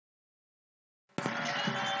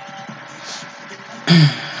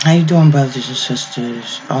How you doing, brothers and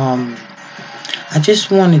sisters? I just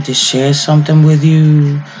wanted to share something with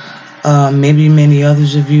you. Maybe many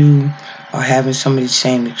others of you are having some of the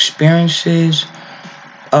same experiences.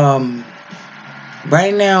 Um,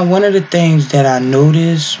 right now, one of the things that I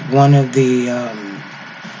notice, one of the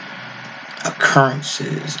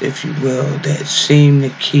occurrences, if you will, that seem to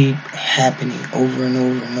keep happening over and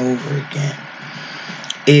over and over again,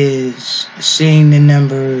 is seeing the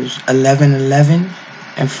numbers 1111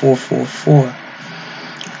 and 444.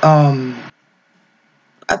 Um,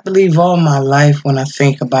 I believe all my life when I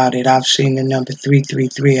think about it, I've seen the number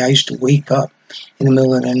 333. I used to wake up in the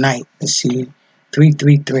middle of the night and see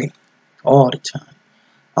 333 all the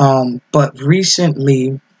time. But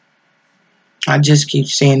recently, I just keep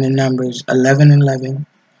seeing the numbers 1111,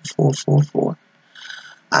 444.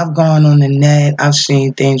 I've gone on the net. I've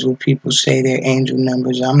seen things where people say they're angel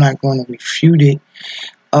numbers. I'm not going to refute it.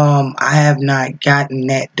 I have not gotten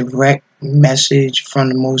that direct message from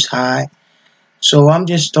the Most High. So I'm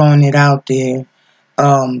just throwing it out there.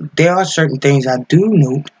 There are certain things I do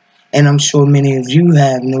note, and I'm sure many of you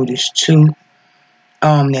have noticed too.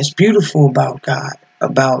 That's beautiful about God,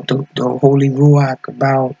 about the Holy Ruach,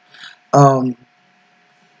 about um,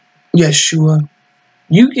 Yeshua.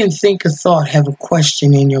 You can think a thought, have a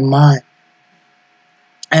question in your mind,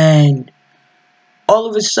 and all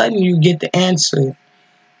of a sudden you get the answer.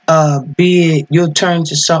 Be it you'll turn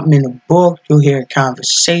to something in a book, you'll hear a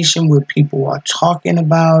conversation where people are talking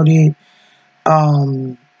about it.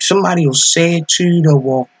 Somebody will say it to you, they'll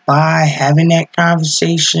walk by having that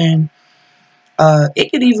conversation.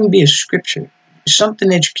 It could even be a scripture, something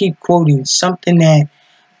that you keep quoting, something that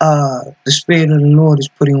the Spirit of the Lord is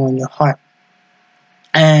putting on your heart.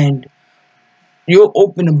 And you'll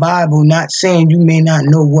open the Bible, not saying you may not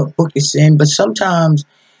know what book it's in, but sometimes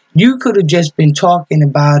you could have just been talking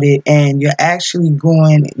about it and you're actually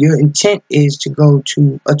going, your intent is to go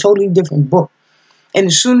to a totally different book. And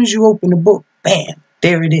as soon as you open the book, bam,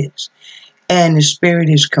 there it is. And the Spirit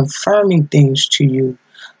is confirming things to you.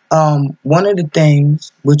 One of the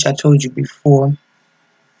things, which I told you before,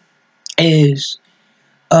 is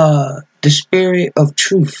the Spirit of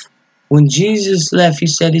truth. When Jesus left, he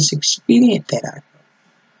said it's expedient that I go,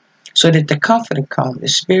 so that the Comforter come, the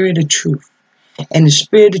Spirit of truth. And the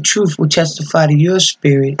Spirit of truth will testify to your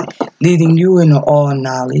spirit, leading you into all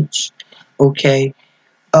knowledge, okay?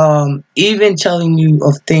 Even telling you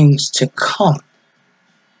of things to come.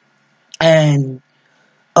 And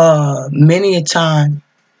many a time,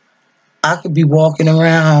 I could be walking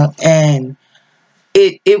around and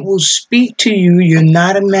it will speak to you. You're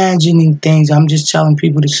not imagining things. I'm just telling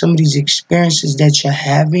people that some of these experiences that you're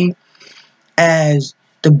having as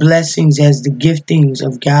the blessings, as the giftings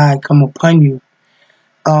of God come upon you,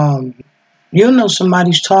 um, you'll know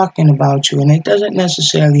somebody's talking about you. And it doesn't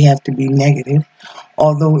necessarily have to be negative.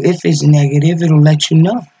 Although if it's negative, it'll let you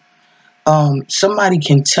know. Somebody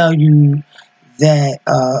can tell you that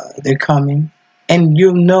they're coming, and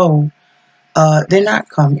you'll know they're not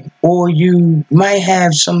coming. Or you might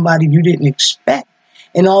have somebody you didn't expect,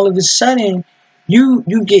 and all of a sudden you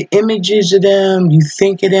get images of them, you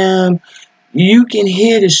think of them, you can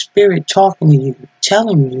hear the Spirit talking to you,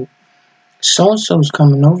 telling you so-and-so's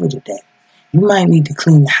coming over today. You might need to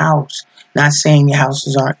clean the house. Not saying your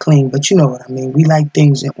houses aren't clean, but you know what I mean. We like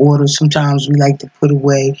things in order. Sometimes we like to put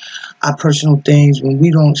away our personal things when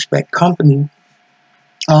we don't expect company.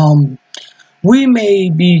 Um, we may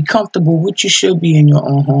be comfortable, which you should be in your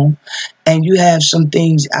own home, and you have some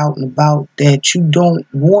things out and about that you don't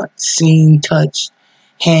want seen, touched,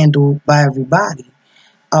 handled by everybody.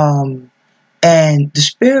 Um, and the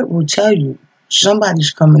Spirit will tell you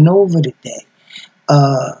somebody's coming over today.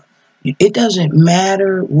 Uh, it doesn't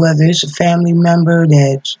matter whether it's a family member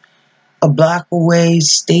that's a block away,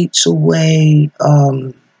 states away.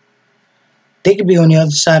 They could be on the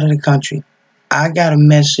other side of the country. I got a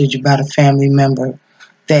message about a family member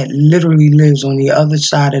that literally lives on the other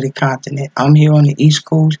side of the continent. I'm here on the East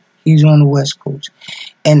Coast. He's on the West Coast.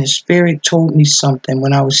 And the Spirit told me something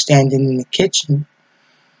when I was standing in the kitchen.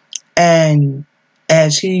 And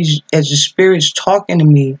as the Spirit's talking to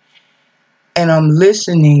me and I'm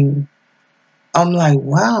listening, I'm like,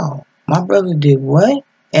 wow, my brother did what?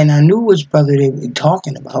 And I knew which brother they were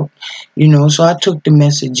talking about, so I took the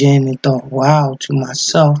message in and thought, wow, to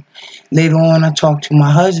myself. Later on, I talked to my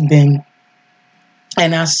husband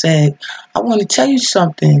and I said, I want to tell you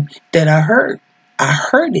something that I heard. I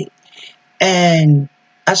heard it. And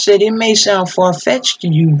I said, it may sound far-fetched to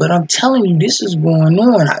you, but I'm telling you, this is going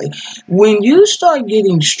on. When you start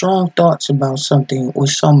getting strong thoughts about something or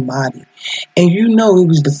somebody, and you know it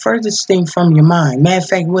was the furthest thing from your mind, matter of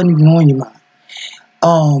fact, it wasn't even on your mind,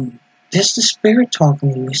 That's the spirit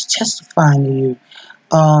talking to you. It's testifying to you.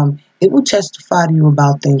 It will testify to you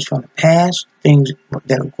about things from the past, things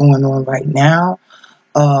that are going on right now,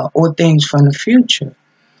 or things from the future.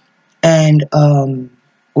 And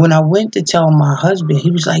when I went to tell my husband, he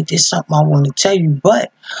was like, "There's something I want to tell you,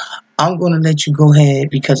 but I'm going to let you go ahead,"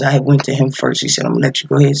 because I had went to him first. He said, "I'm going to let you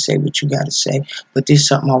go ahead and say what you got to say, but there's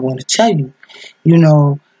something I want to tell you." You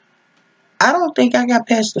know, I don't think I got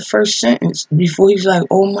past the first sentence before he's like,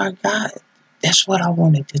 "Oh my God, that's what I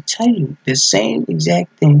wanted to tell you." The same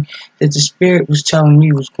exact thing that the spirit was telling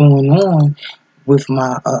me was going on with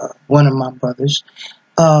my one of my brothers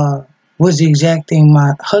uh, was the exact thing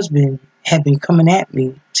my husband had been coming at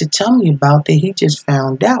me to tell me about that he just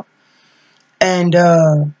found out. And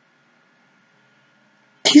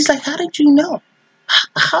he's like, "How did you know?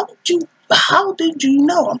 How did you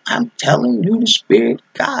know?" I'm telling you, the spirit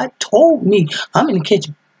God told me. I'm in the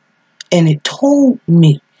kitchen and it told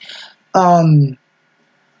me. Um,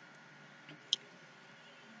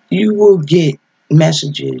 you will get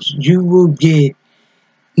messages, you will get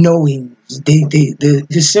knowings. The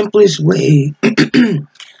simplest way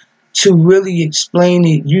to really explain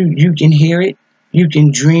it, you can hear it, you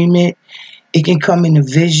can dream it, it can come in a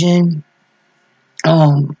vision,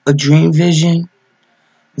 a dream vision.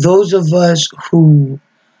 Those of us who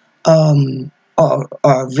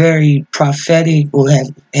are very prophetic or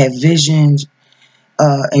have visions,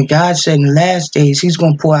 and God said in the last days He's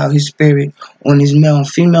going to pour out His Spirit on His male and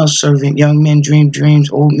female servant. Young men dream dreams,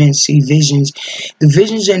 old men see visions. The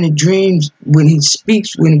visions and the dreams, when He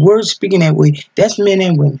speaks, when the Word's speaking that way, that's men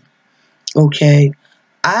and women. Okay,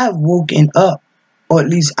 I've woken up, or at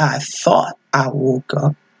least I thought I woke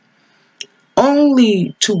up,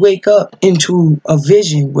 only to wake up into a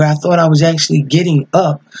vision where I thought I was actually getting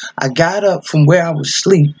up. I got up from where I was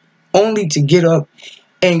asleep, only to get up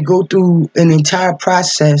and go through an entire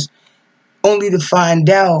process, only to find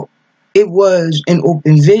out it was an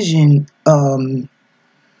open vision.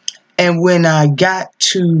 And when I got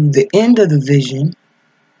to the end of the vision,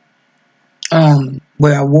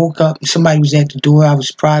 where I woke up, somebody was at the door. I was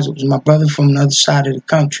surprised. It was my brother from the other side of the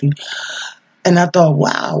country. And I thought,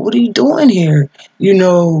 "Wow, what are you doing here? You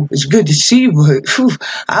know, it's good to see you, but whew,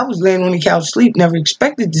 I was laying on the couch asleep, never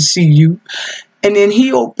expected to see you." And then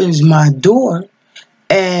he opens my door,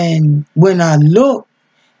 and when I look,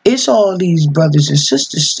 it's all these brothers and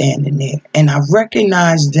sisters standing there. And I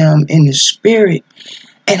recognized them in the spirit,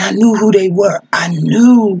 and I knew who they were. I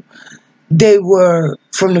knew they were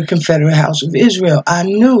from the Confederate House of Israel. I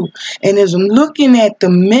knew. And as I'm looking at the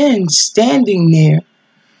men standing there,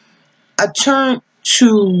 I turned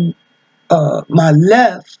to my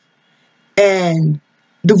left, and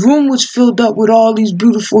the room was filled up with all these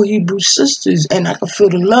beautiful Hebrew sisters, and I could feel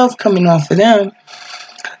the love coming off of them.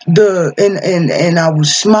 And I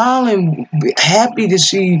was smiling, happy to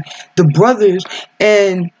see the brothers,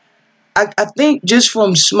 and I think just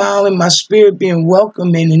from smiling, my spirit being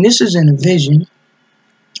welcoming, and this is in a vision,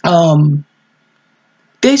 um,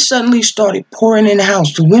 they suddenly started pouring in the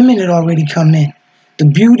house. The women had already come in. The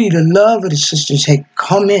beauty, the love of the sisters had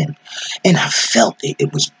come in, and I felt it.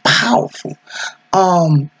 It was powerful.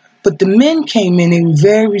 But the men came in, they were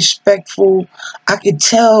very respectful. I could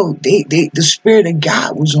tell the spirit of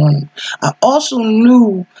God was on them. I also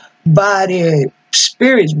knew by their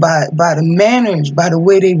spirits, by the manners, by the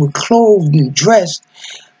way they were clothed and dressed,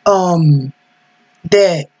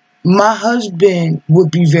 that my husband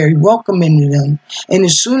would be very welcoming to them. And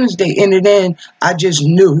as soon as they entered in, I just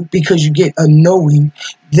knew, because you get a knowing,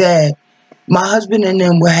 that my husband and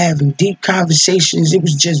them were having deep conversations. It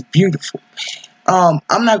was just beautiful. I'm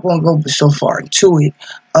not going to go so far into it.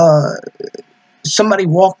 Somebody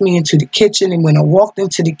walked me into the kitchen, and when I walked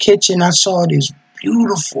into the kitchen, I saw this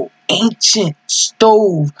beautiful, ancient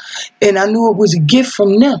stove, and I knew it was a gift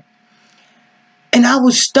from them. And I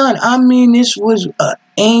was stunned. I mean, this was an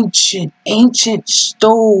ancient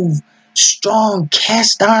stove, strong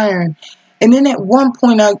cast iron. And then at one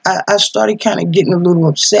point, I started kind of getting a little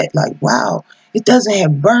upset, like, wow, it doesn't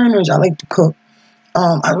have burners. I like to cook.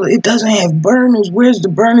 It doesn't have burners. Where's the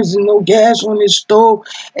burners? There's no gas on this stove.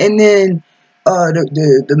 And then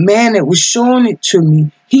the man that was showing it to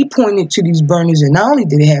me, he pointed to these burners, and not only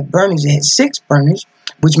did it have burners, it had 6 burners,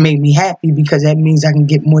 which made me happy because that means I can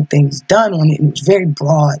get more things done on it. And it was very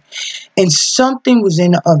broad. And something was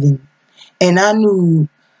in the oven, and I knew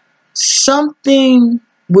something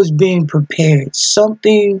was being prepared.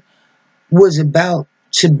 Something was about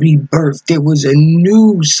to be birthed. There was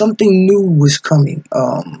something new was coming.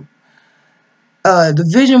 The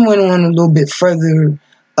vision went on a little bit further.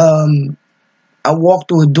 I walked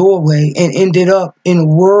through a doorway and ended up in a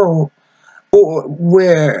world or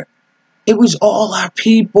where it was all our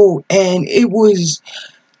people, and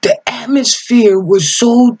the atmosphere was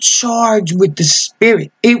so charged with the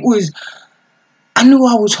spirit. I knew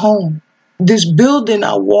I was home. This building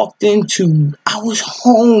I walked into, I was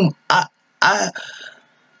home. I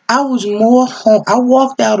I was more home. I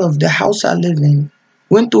walked out of the house I live in,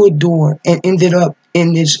 went through a door, and ended up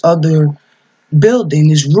in this other building,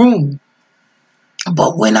 this room.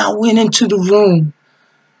 But when I went into the room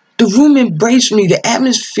embraced me. The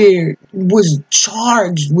atmosphere was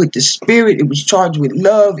charged with the spirit. It was charged with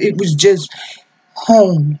love. It was just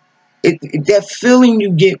home. That feeling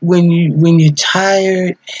you get when you're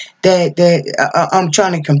tired. I'm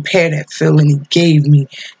trying to compare that feeling it gave me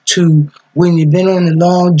to when you've been on a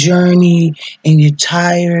long journey and you're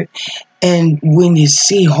tired, and when you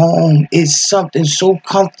see home, it's something so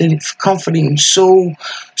comforting, so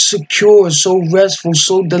secure, so restful,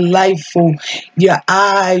 so delightful. Your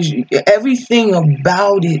eyes, everything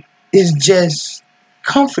about it is just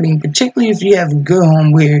comforting, particularly if you have a good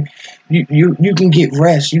home where you can get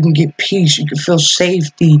rest, you can get peace, you can feel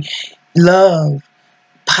safety, love,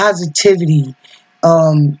 positivity.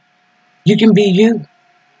 You can be you,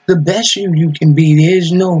 the best you can be.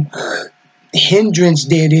 There's no hindrance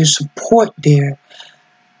there, there's support there.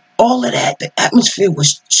 All of that, the atmosphere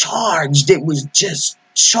was charged. It was just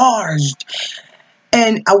charged.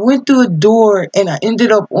 And I went through a door and I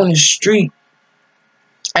ended up on a street.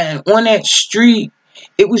 And on that street,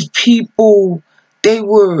 it was people, they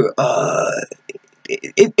were,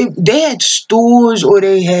 they had stores, or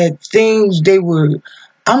they had things they were,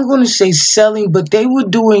 I'm going to say selling, but they were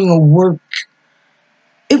doing a work.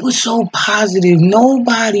 It was so positive.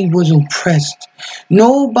 Nobody was oppressed.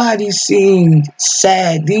 Nobody seemed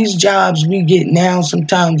sad. These jobs we get now,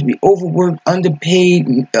 sometimes we overworked, underpaid,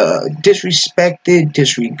 disrespected,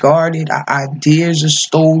 disregarded. Our ideas are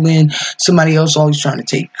stolen. Somebody else always trying to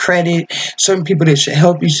take credit. Certain people that should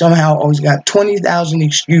help you somehow always got 20,000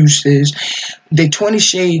 excuses. The 20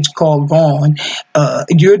 shades called gone.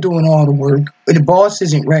 You're doing all the work. The boss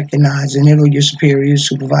isn't recognizing it, or your superior,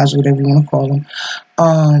 supervisor, whatever you want to call them.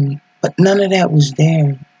 But none of that was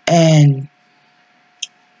there. And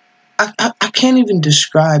I can't even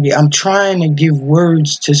describe it. I'm trying to give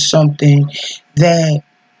words to something that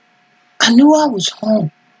I knew I was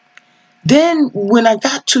home. Then when I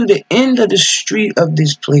got to the end of the street of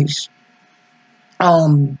this place,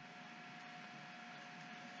 I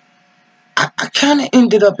kind of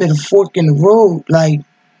ended up at a fork in the road. Like,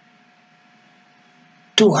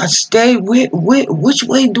 do I stay? Which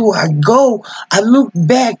way do I go? I looked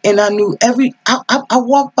back and I knew I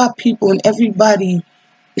walked by people and everybody,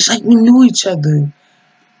 it's like we knew each other.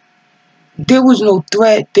 There was no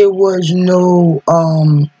threat. There was no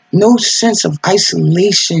sense of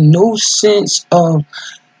isolation, no sense of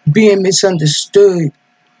being misunderstood.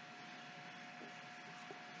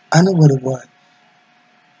 I know what it was.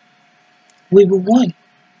 We were one.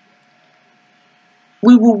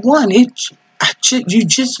 We were one. You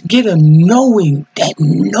just get a knowing, that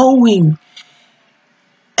knowing.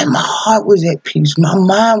 And my heart was at peace. My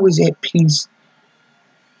mind was at peace.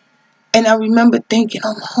 And I remember thinking,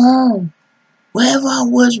 I'm home. Wherever I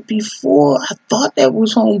was before, I thought that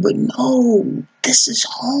was home, but no, this is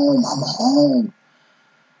home. I'm home.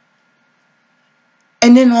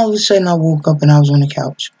 And then all of a sudden I woke up and I was on the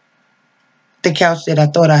couch. The couch that I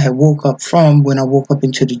thought I had woke up from when I woke up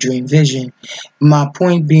into the dream vision. My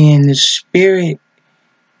point being, the spirit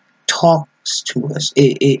talks to us.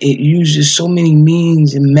 It uses so many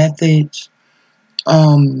means and methods.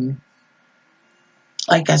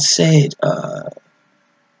 Like I said,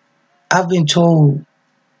 I've been told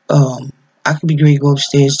I could be great, go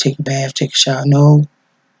upstairs, take a bath, take a shower. No,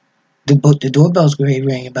 the doorbell's going to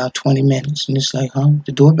ring in about 20 minutes. And it's like,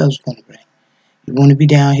 the doorbell's going to ring. You want to be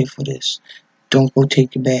down here for this. Don't go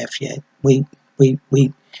take your bath yet. Wait.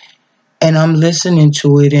 And I'm listening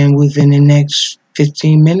to it, and within the next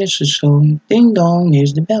 15 minutes or so, ding dong,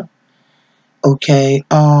 there's the bell. Okay,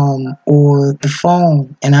 or the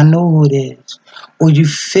phone, and I know who it is. Or you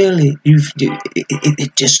feel it.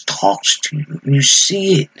 It just talks to you. You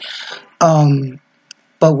see it.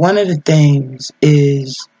 But one of the things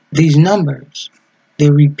is these numbers.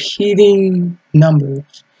 They're repeating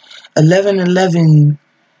numbers. 1111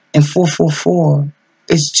 and 444.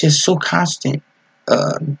 It's just so constant.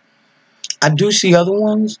 I do see other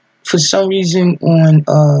ones. For some reason on,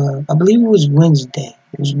 I believe it was Wednesday.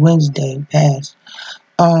 It was Wednesday past.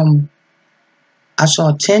 I saw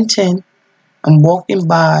 1010. I'm walking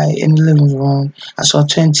by in the living room. I saw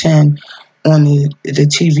 1010 on the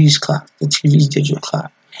TV's clock, the TV's digital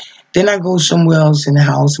clock. Then I go somewhere else in the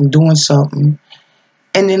house. I'm doing something.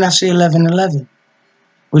 And then I see 11:11,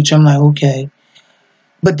 which I'm like, okay.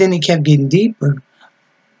 But then it kept getting deeper.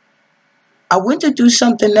 I went to do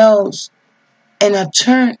something else, and I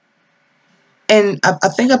turned, and I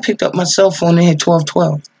think I picked up my cell phone and hit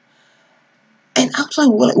 12:12. And I was like,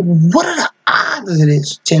 what are the odds of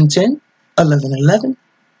this? 10:10, 11:11,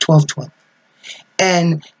 12:12.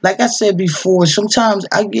 And like I said before, sometimes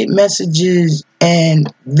I get messages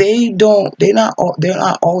and they're not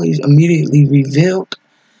always immediately revealed.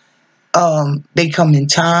 They come in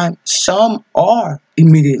time. Some are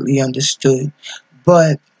immediately understood,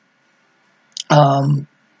 but um,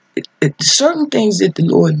 certain things that the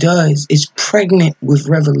Lord does is pregnant with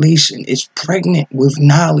revelation. It's pregnant with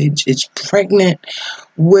knowledge. It's pregnant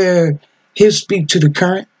where He'll speak to the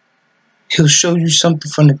current. He'll show you something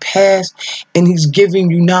from the past, and He's giving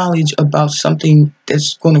you knowledge about something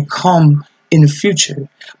that's going to come in the future.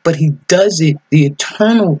 But He does it. The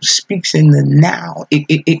eternal speaks in the now.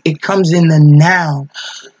 It comes in the now.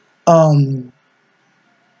 Um,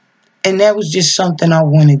 and that was just something I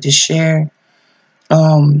wanted to share.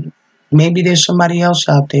 Um, Maybe there's somebody else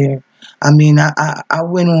out there. I mean, I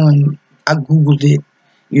went on, I Googled it.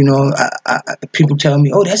 You know, people tell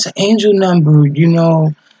me, oh, that's an angel number, you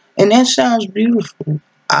know, and that sounds beautiful.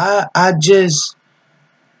 I just,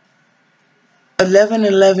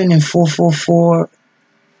 11:11 and 444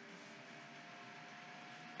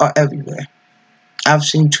 are everywhere. I've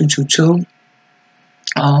seen 222.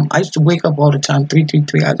 I used to wake up all the time,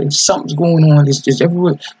 333. Something's going on. It's just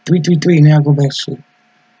everywhere. 333, and then I go back to sleep.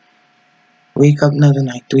 Wake up another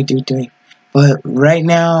night, 333. But right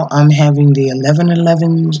now, I'm having the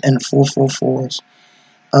 11:11s and 444s.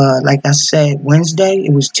 Like I said, Wednesday,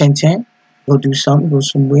 it was 10:10. Go do something, go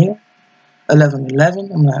somewhere.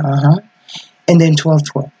 11:11, I'm like, uh-huh. And then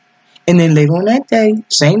 12:12. And then later on that day,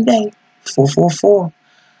 same day, 444.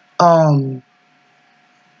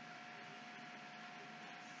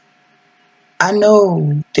 I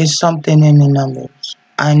know there's something in the numbers.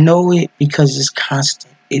 I know it because it's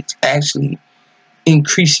constant. It's actually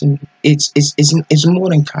increasing. It's more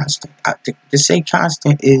than constant. To say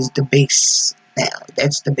constant is the base now.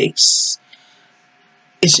 That's the base.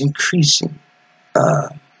 It's increasing.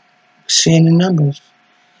 Seeing the numbers.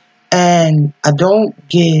 And I don't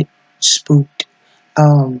get spooked.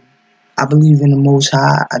 I believe in the Most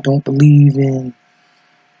High. I don't believe in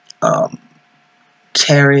um,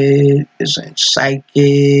 tarot and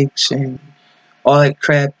psychics and all that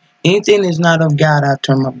crap. Anything that's not of God, I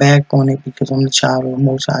turn my back on it because I'm the child of the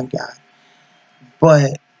Most High God.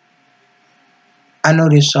 But I know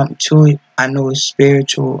there's something to it. I know it's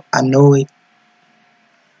spiritual. I know it.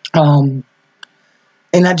 And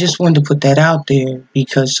I just wanted to put that out there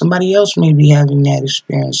because somebody else may be having that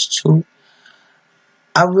experience too.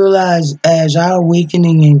 I realize as our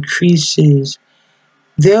awakening increases,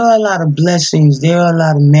 there are a lot of blessings. There are a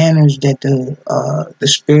lot of manners that the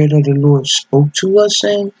Spirit of the Lord spoke to us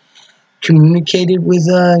in, communicated with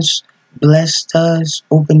us, blessed us,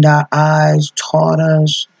 opened our eyes, taught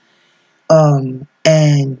us.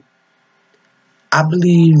 And I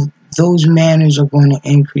believe those manners are going to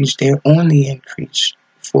increase. They're on the increase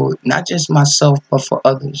for not just myself, but for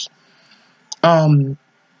others.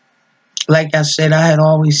 Like I said, I had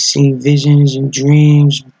always seen visions and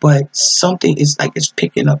dreams, but something is like it's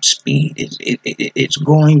picking up speed. It's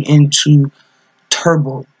going into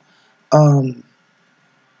turbo. And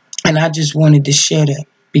I just wanted to share that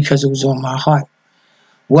because it was on my heart.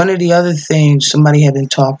 One of the other things somebody had been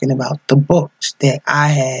talking about, the books that I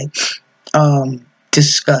had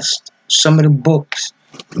discussed. Some of the books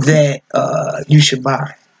that you should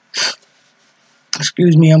buy.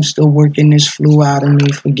 Excuse me, I'm still working this flu out of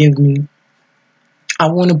me. Forgive me. I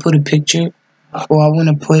want to put a picture, or I want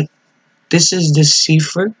to put, this is the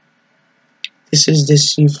Cepher. This is the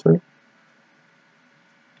Cepher.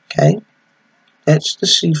 Okay. That's the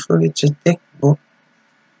Cepher. It's a thick book.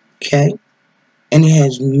 Okay. And it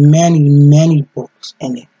has many, many books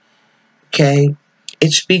in it. Okay.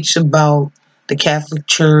 It speaks about the Catholic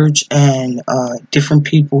Church and different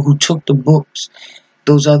people who took the books,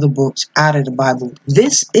 those other books, out of the Bible.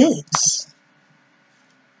 This is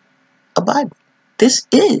a Bible. This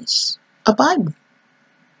is a Bible.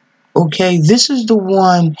 Okay, this is the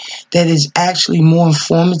one that is actually more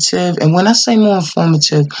informative. And when I say more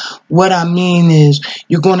informative, what I mean is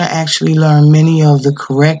you're going to actually learn many of the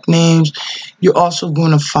correct names. You're also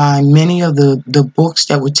going to find many of the books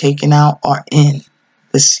that were taken out are in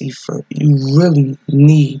the Cepher. You really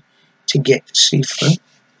need to get the Cepher.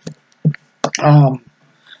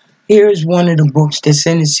 Here's one of the books that's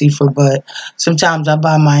in the Cepher, but sometimes I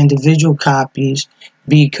buy my individual copies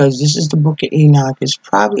because this is the book of Enoch. It's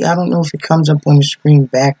probably, I don't know if it comes up on the screen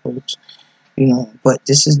backwards, but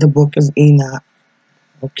this is the book of Enoch.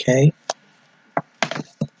 Okay.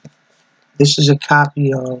 This is a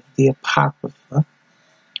copy of the Apocrypha.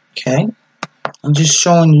 Okay. I'm just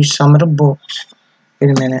showing you some of the books.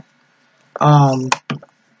 Wait a minute.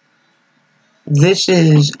 This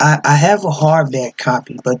is, I have a hardback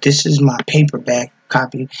copy, but this is my paperback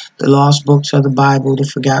copy. The Lost Books of the Bible, the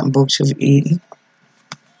Forgotten Books of Eden.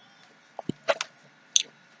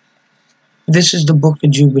 This is the Book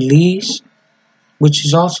of Jubilees, which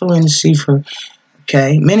is also in the Cepher.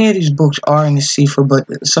 Okay, many of these books are in the Cepher,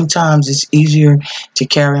 but sometimes it's easier to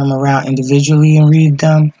carry them around individually and read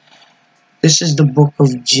them. This is the Book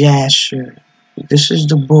of Jasher. This is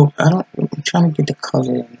the book, I'm trying to get the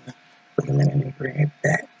cover in there. Wait a minute, let me bring it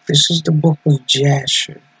back. This is the Book of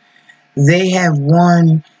Jasher. They have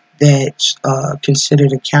one that's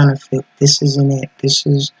considered a counterfeit. This isn't it. This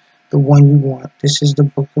is the one you want. This is the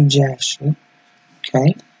Book of Jasher.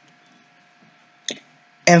 Okay.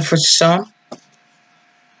 And for some,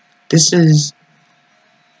 this is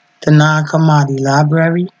the non-commodity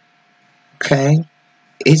library. Okay.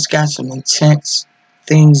 It's got some intense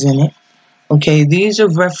things in it. Okay, these are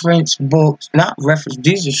reference books, not reference,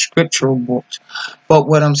 these are scriptural books. But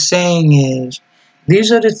what I'm saying is,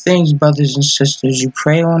 these are the things, brothers and sisters, you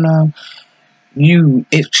pray on them, you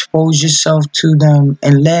expose yourself to them,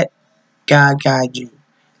 and let God guide you.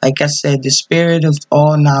 Like I said, the spirit of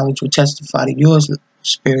all knowledge will testify to your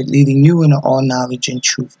spirit, leading you into all knowledge and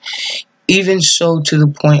truth. Even so, to the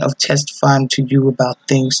point of testifying to you about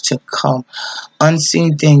things to come.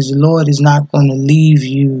 Unseen things. The Lord is not going to leave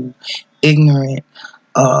you ignorant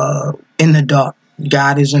in the dark.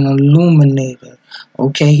 God is an illuminator.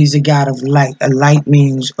 Okay, He's a God of light. A light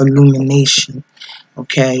means illumination.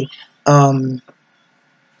 Okay, but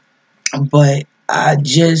I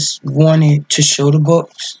just wanted to show the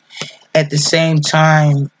books. At the same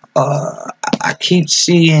time, I keep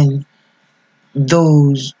seeing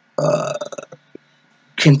those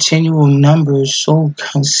continual numbers so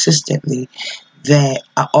consistently that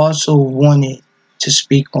I also wanted to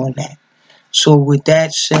speak on that. So with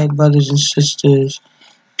that said, brothers and sisters,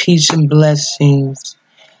 peace and blessings,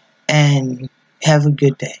 and have a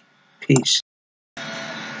good day. Peace.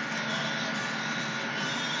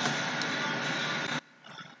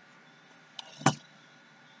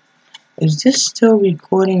 Is this still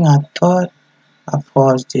recording? I thought I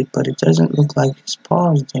paused it, but it doesn't look like it's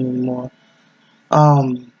paused anymore.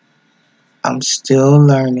 I'm still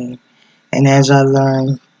learning, and as I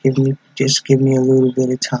learn, give me a little bit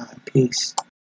of time. Peace.